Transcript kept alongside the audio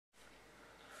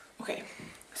Okay,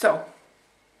 so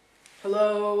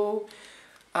hello,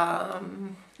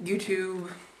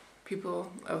 YouTube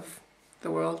people of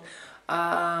the world.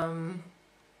 Yeah,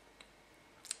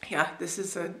 this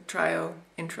is a trial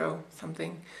intro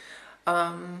something.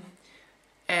 And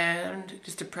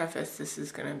just to preface, this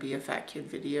is gonna be a fat kid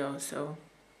video, so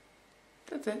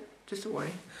that's it, just a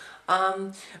warning.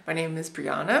 My name is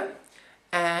Brianna,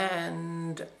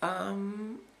 and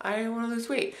I want to lose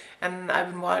weight, and I've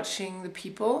been watching the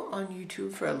people on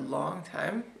YouTube for a long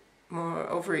time,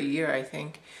 over a year I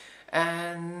think,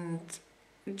 and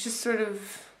just sort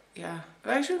of, yeah,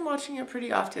 I've actually been watching it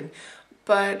pretty often,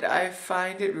 but I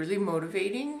find it really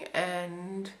motivating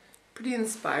and pretty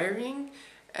inspiring,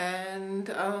 and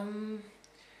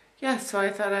yeah, so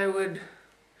I thought I would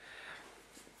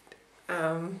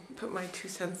put my 2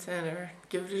 cents in, or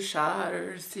give it a shot,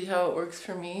 or see how it works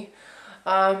for me.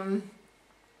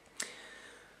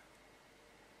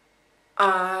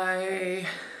 I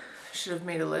should have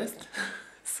made a list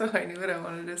so I knew what I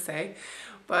wanted to say,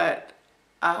 but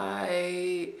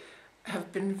I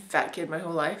have been fat kid my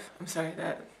whole life. I'm sorry,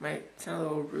 that might sound a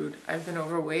little rude. I've been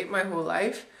overweight my whole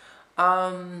life.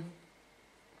 I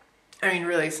mean,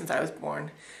 really, since I was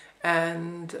born.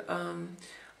 And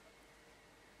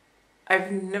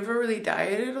I've never really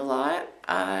dieted a lot.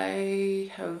 I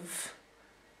have,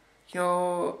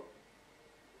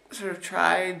 sort of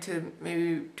tried to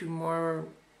maybe do more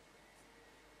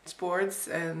sports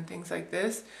and things like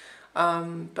this.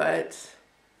 But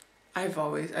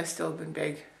I've still been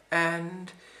big.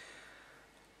 And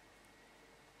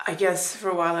I guess for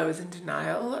a while I was in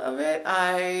denial of it.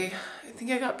 I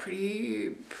think I got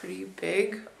pretty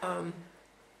big. I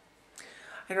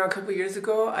know a couple years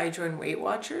ago I joined Weight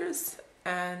Watchers,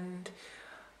 and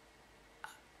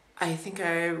I think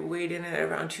I weighed in at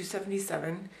around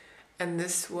 277, and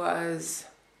this was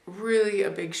really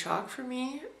a big shock for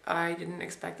me. I didn't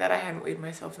expect that. I hadn't weighed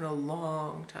myself in a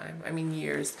long time. I mean,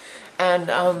 years. And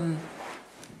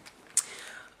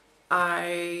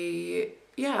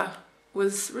yeah,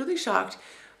 was really shocked,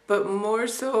 but more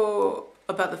so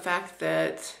about the fact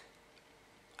that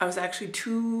I was actually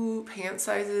 2 pant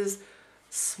sizes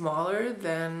smaller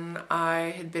than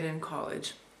I had been in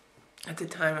college. At the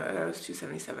time I was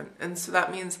 277, and so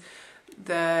that means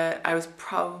that I was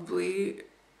probably,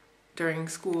 during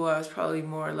school, I was probably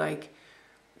more like,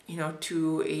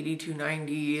 280,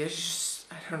 290-ish.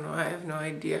 I don't know, I have no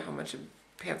idea how much a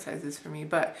pant size is for me,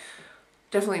 but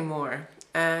definitely more.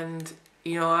 And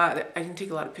I didn't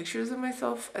take a lot of pictures of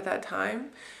myself at that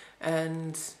time,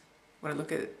 and when I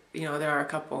look at, there are a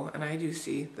couple, and I do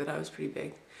see that I was pretty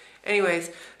big. Anyways,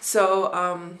 so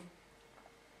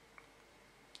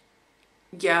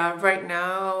yeah, right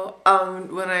now,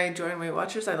 when I joined Weight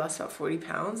Watchers, I lost about 40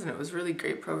 pounds, and it was a really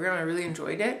great program. I really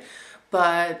enjoyed it,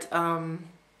 but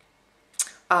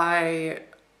I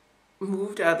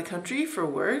moved out of the country for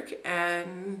work,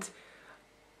 and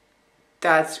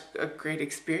that's a great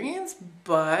experience,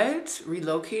 but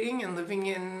relocating and living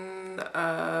in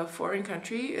a foreign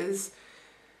country is,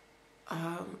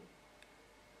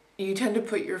 you tend to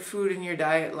put your food and your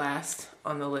diet last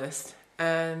on the list,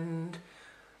 and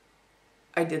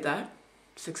I did that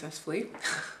successfully,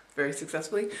 very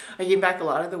successfully. I gained back a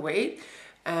lot of the weight,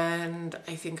 and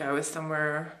I think I was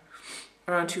somewhere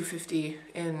around 250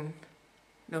 in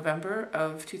November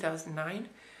of 2009,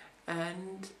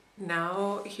 and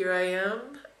now here I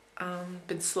am,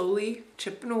 been slowly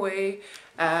chipping away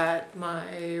at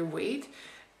my weight,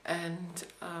 and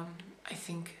I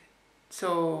think,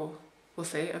 so we'll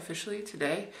say officially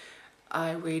today,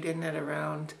 I weighed in at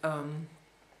around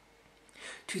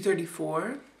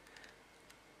 234,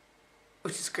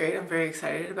 which is great. I'm very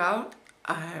excited about.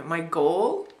 My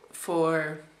goal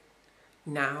for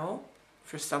now,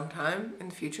 for some time in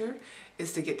the future,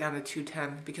 is to get down to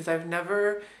 210, because I've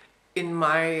never, in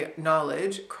my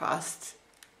knowledge, crossed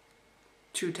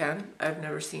 210. I've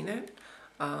never seen it,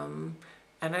 and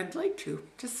I'd like to,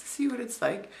 just to see what it's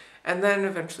like, and then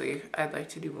eventually I'd like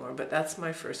to do more, but that's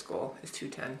my first goal, is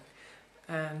 210.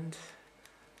 And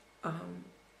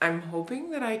I'm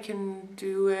hoping that I can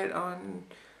do it on,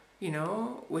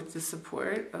 with the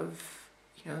support of,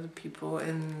 the people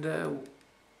in the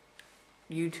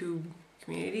YouTube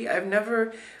community. I've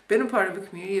never been a part of a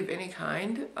community of any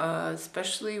kind,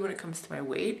 especially when it comes to my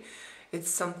weight. It's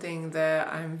something that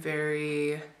I'm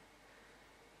very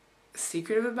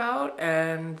secretive about,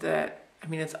 and that, I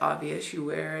mean, it's obvious, you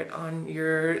wear it on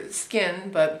your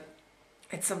skin, but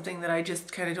it's something that I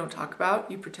just kind of don't talk about.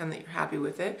 You pretend that you're happy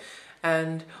with it.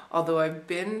 And although I've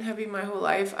been heavy my whole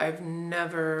life, I've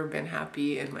never been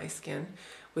happy in my skin,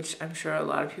 which I'm sure a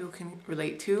lot of people can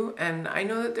relate to. And I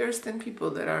know that there's thin people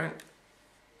that aren't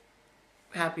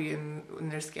happy in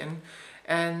their skin.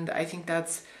 And I think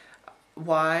that's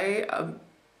why a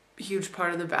huge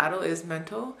part of the battle is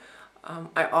mental.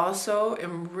 I also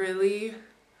am really,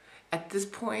 at this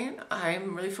point,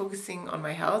 I'm really focusing on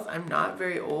my health. I'm not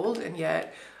very old, and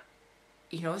yet,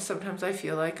 you know, sometimes I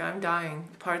feel like I'm dying.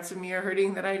 Parts of me are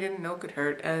hurting that I didn't know could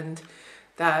hurt, and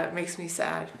that makes me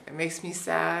sad. It makes me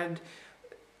sad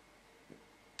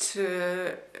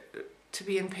to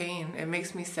be in pain. It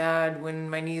makes me sad when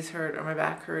my knees hurt or my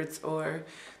back hurts or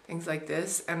things like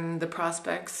this, and the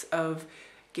prospects of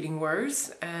getting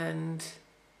worse and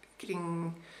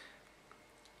getting,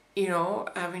 you know,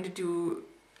 having to do,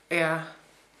 yeah,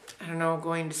 I don't know,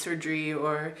 going to surgery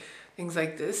or things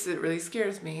like this, it really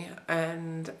scares me.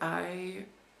 And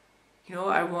you know,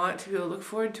 I want to be able to look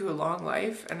forward to a long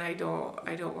life, and I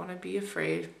don't want to be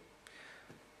afraid.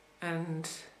 And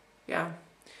yeah.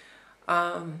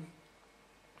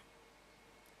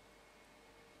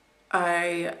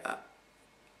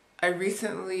 I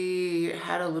recently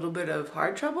had a little bit of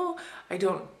heart trouble. I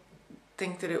don't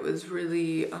think that it was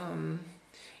really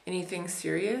anything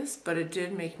serious, but it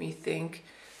did make me think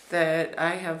that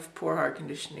I have poor heart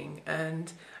conditioning,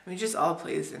 and I mean, it just all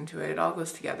plays into it. It all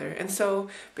goes together. And so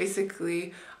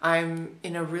basically, I'm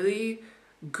in a really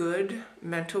good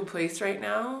mental place right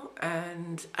now,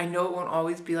 and I know it won't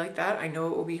always be like that. I know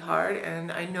it will be hard,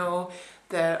 and I know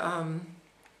that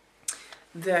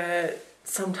that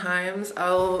sometimes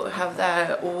I'll have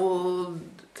that old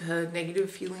negative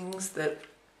feelings that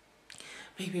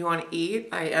make me want to eat.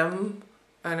 I am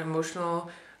an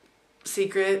emotional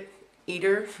secret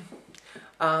eater,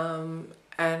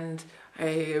 and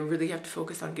I really have to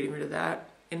focus on getting rid of that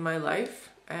in my life,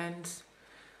 and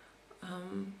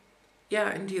yeah,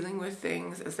 and dealing with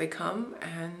things as they come,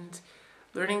 and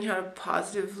learning how to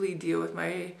positively deal with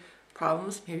my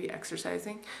problems, maybe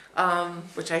exercising,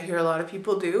 which I hear a lot of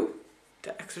people do,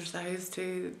 to exercise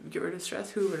to get rid of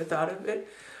stress. Who would have thought of it?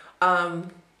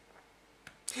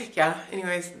 Yeah,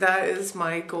 anyways, that is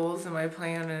my goals and my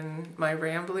plan and my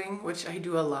rambling, which I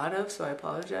do a lot of, so I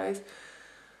apologize.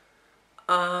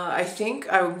 I think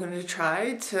I'm going to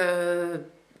try to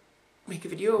make a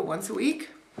video once a week.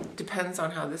 Depends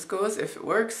on how this goes, if it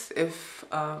works, if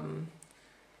I'm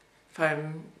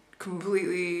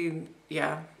completely,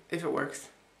 yeah, if it works.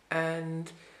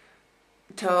 And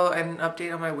tell an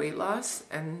update on my weight loss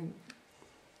and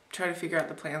try to figure out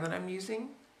the plan that I'm using.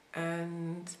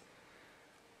 And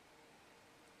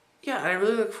yeah, and I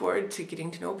really look forward to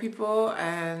getting to know people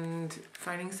and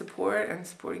finding support and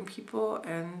supporting people,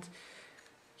 and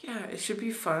yeah, it should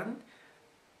be fun.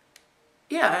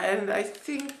 Yeah, and I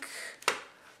think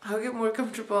I'll get more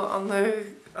comfortable on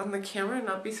the camera and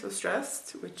not be so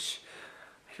stressed, which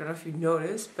I don't know if you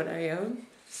noticed, but I am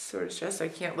sort of stressed. I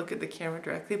can't look at the camera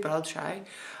directly, but I'll try.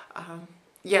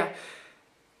 Yeah.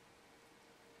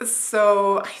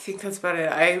 So I think that's about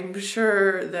it. I'm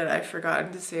sure that I've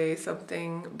forgotten to say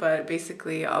something, but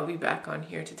basically I'll be back on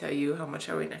here to tell you how much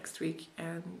I weigh next week,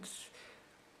 and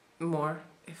more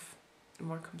if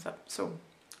more comes up. So,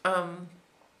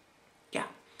 yeah,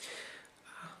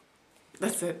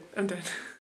 that's it. I'm done.